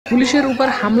পুলিশের উপর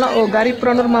হামলা ও গাড়ি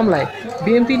পোড়ানোর মামলায়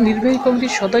বিএনপি নির্বাহী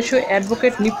কমিটির সদস্য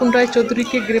অ্যাডভোকেট নিপুণ রায়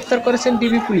চৌধুরীকে গ্রেপ্তার করেছেন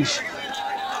ডিবি পুলিশ।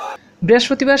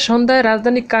 বৃহস্পতিবার সন্ধ্যায়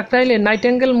রাজধানী কাকরাইলে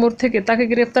নাইটেঙ্গেল মোড় থেকে তাকে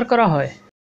গ্রেপ্তার করা হয়।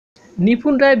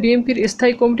 নিপুণ রায় বিএনপির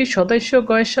স্থায়ী কমিটির সদস্য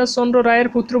গয়েশ্বর চন্দ্র রায়ের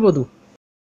পুত্রবধূ।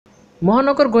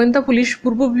 মহানগর গোয়েন্দা পুলিশ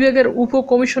পূর্ব বিভাগের উপ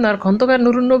কমিশনার খন্দকার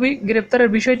নুরুন নবী গ্রেপ্তারের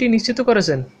বিষয়টি নিশ্চিত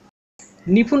করেছেন।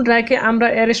 নিপুণ রায়কে আমরা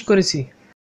অ্যারেস্ট করেছি।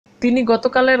 তিনি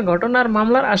গতকালের ঘটনার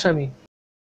মামলার আসামি।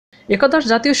 একাদশ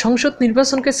জাতীয় সংসদ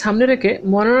নির্বাচনকে সামনে রেখে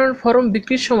মনোনয়ন ফরম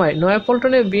বিক্রির সময়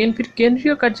নয়াপল্টনে বিএনপির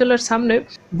কেন্দ্রীয় কার্যালয়ের সামনে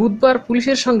বুধবার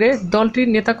পুলিশের সঙ্গে দলটির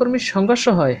নেতাকর্মীর সংঘর্ষ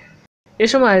হয়। এ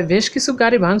সময় বেশ কিছু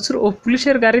গাড়ি ভাঙচুর ও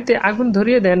পুলিশের গাড়িতে আগুন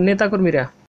ধরিয়ে দেন নেতাকর্মীরা।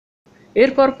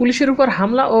 এরপর পুলিশের উপর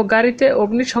হামলা ও গাড়িতে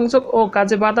অগ্নিসংযোগ ও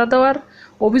কাজে বাধা দেওয়ার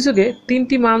অভিযোগে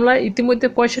 3টি মামলায় ইতিমধ্যে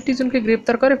 65 জনকে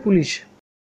গ্রেপ্তার করে পুলিশ।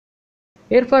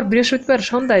 এরপর বৃহস্পতিবার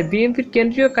সন্ধ্যায় বিএনপির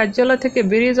কেন্দ্রীয় কার্যালয় থেকে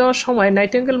বেরিয়ে যাওয়ার সময়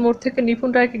নাইটেঙ্গেল মোড় থেকে নিপুণ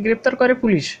রায়কে গ্রেপ্তার করে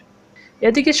পুলিশ।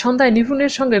 এদিকে সন্ধ্যায়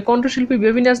নিপুণের সঙ্গে কণ্ঠশিল্পী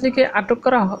বেবি নাজনীকে আটক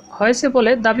করা হয়েছে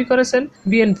বলে দাবি করেছেন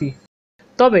বিএনপি।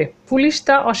 তবে পুলিশ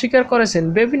তা অস্বীকার করেছেন।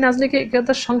 বেবি নাজনীকে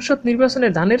একাদশ সংসদ নির্বাচনে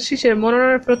ধানের শীষের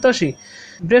মনোনয়নের প্রত্যাশী।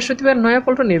 বৃহস্পতিবার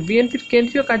নয়াপল্টনে বিএনপির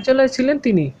কেন্দ্রীয় কার্যালয়ে ছিলেন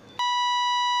তিনি।